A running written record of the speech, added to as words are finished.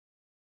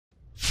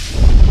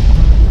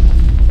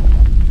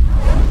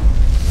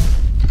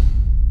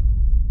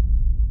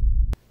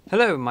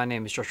Hello, my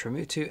name is Joshua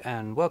Mootoo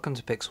and welcome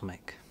to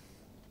PixelMake.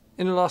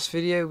 In the last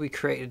video we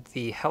created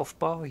the health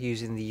bar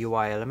using the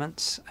UI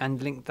elements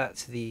and linked that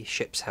to the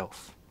ship's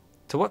health.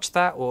 To watch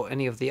that or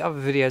any of the other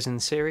videos in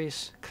the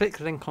series, click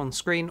the link on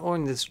screen or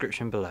in the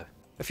description below.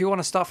 If you want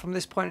to start from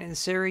this point in the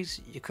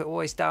series, you could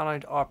always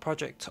download our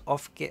project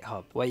off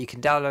GitHub, where you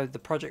can download the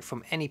project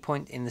from any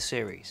point in the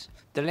series.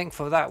 The link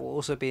for that will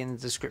also be in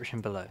the description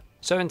below.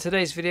 So in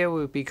today's video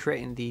we'll be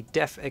creating the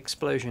Death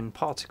Explosion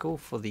particle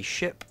for the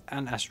Ship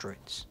and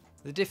Asteroids.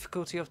 The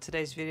difficulty of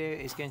today's video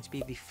is going to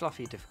be the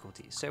fluffy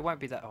difficulty, so it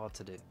won't be that hard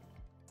to do.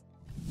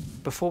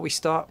 Before we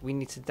start, we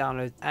need to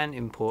download and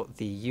import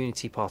the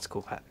Unity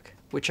particle pack,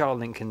 which I'll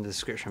link in the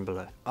description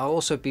below. I'll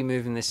also be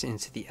moving this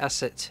into the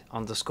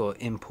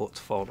asset_import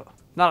folder.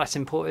 Now that's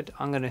imported,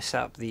 I'm going to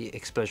set up the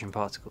explosion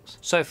particles.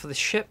 So for the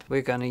ship,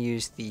 we're going to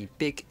use the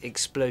big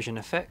explosion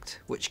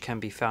effect, which can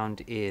be found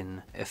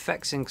in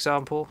effects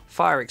example,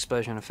 fire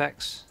explosion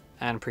effects,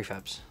 and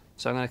prefabs.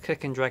 So I'm going to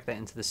click and drag that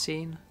into the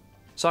scene.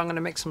 So I'm going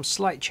to make some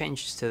slight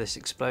changes to this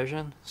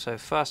explosion. So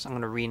first I'm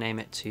going to rename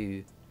it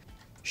to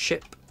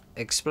Ship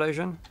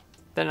Explosion.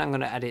 Then I'm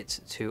going to add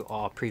it to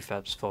our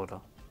prefabs folder.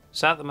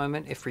 So at the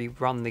moment, if we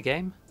run the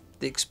game,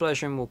 the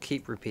explosion will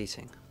keep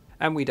repeating.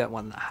 And we don't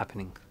want that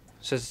happening.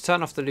 So to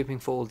turn off the looping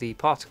for all the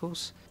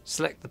particles,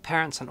 select the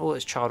parents and all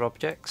its child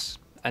objects.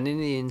 And in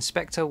the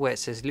inspector where it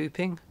says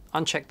looping,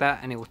 uncheck that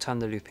and it will turn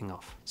the looping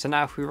off. So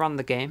now if we run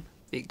the game,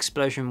 the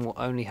explosion will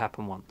only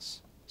happen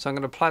once. So I'm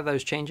going to apply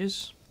those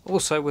changes.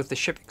 Also with the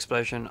ship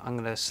explosion, I'm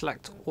going to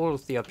select all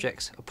of the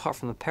objects apart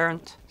from the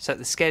parent, set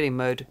the scaling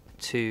mode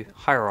to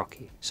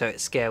hierarchy so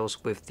it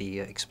scales with the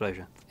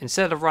explosion.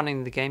 Instead of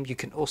running the game, you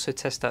can also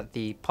test out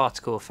the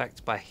particle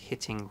effect by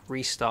hitting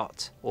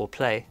restart or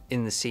play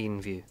in the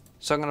scene view.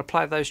 So I'm going to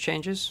apply those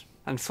changes,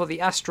 and for the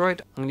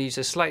asteroid I'm going to use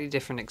a slightly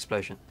different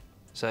explosion.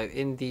 So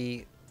in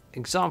the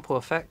example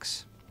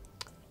effects,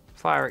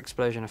 fire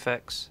explosion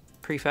effects,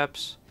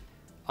 prefabs,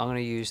 I'm going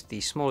to use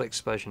the small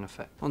explosion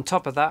effect. On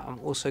top of that, I'm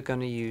also going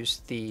to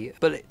use the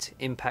bullet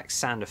impact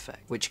sound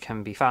effect, which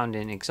can be found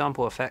in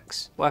example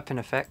effects, weapon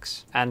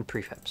effects, and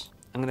prefabs.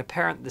 I'm going to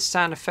parent the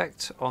sound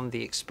effect on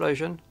the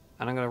explosion,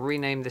 and I'm going to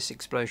rename this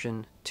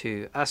explosion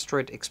to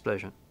asteroid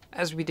explosion.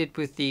 As we did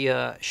with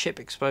the ship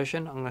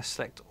explosion, I'm going to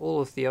select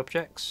all of the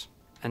objects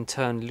and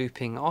turn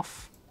looping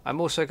off.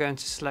 I'm also going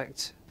to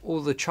select all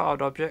the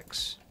child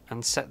objects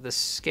and set the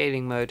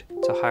scaling mode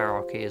to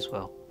hierarchy as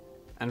well.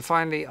 And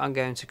finally, I'm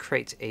going to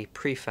create a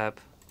prefab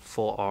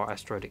for our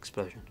asteroid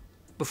explosion.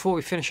 Before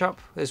we finish up,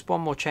 there's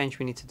one more change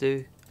we need to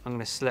do. I'm going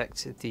to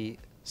select the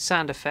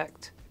sound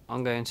effect.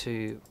 I'm going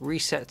to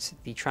reset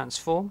the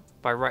transform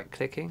by right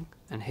clicking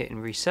and hitting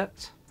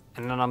reset.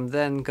 And then I'm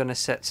going to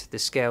set the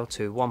scale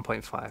to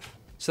 1.5.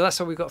 So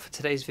that's all we got for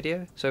today's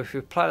video. So if we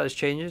apply those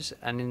changes,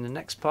 and in the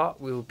next part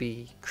we will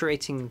be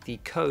creating the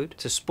code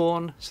to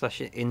spawn /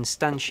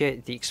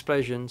 instantiate the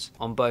explosions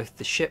on both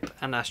the ship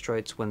and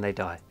asteroids when they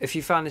die. If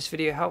you found this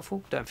video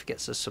helpful, don't forget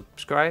to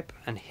subscribe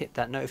and hit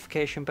that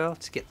notification bell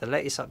to get the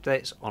latest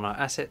updates on our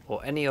asset or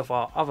any of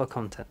our other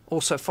content.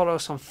 Also follow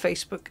us on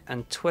Facebook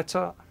and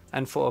Twitter,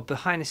 and for a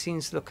behind the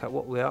scenes look at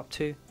what we're up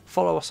to,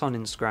 follow us on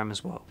Instagram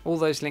as well. All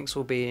those links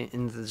will be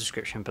in the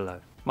description below.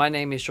 My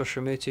name is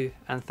Joshua Mootoo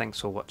and thanks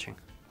for watching.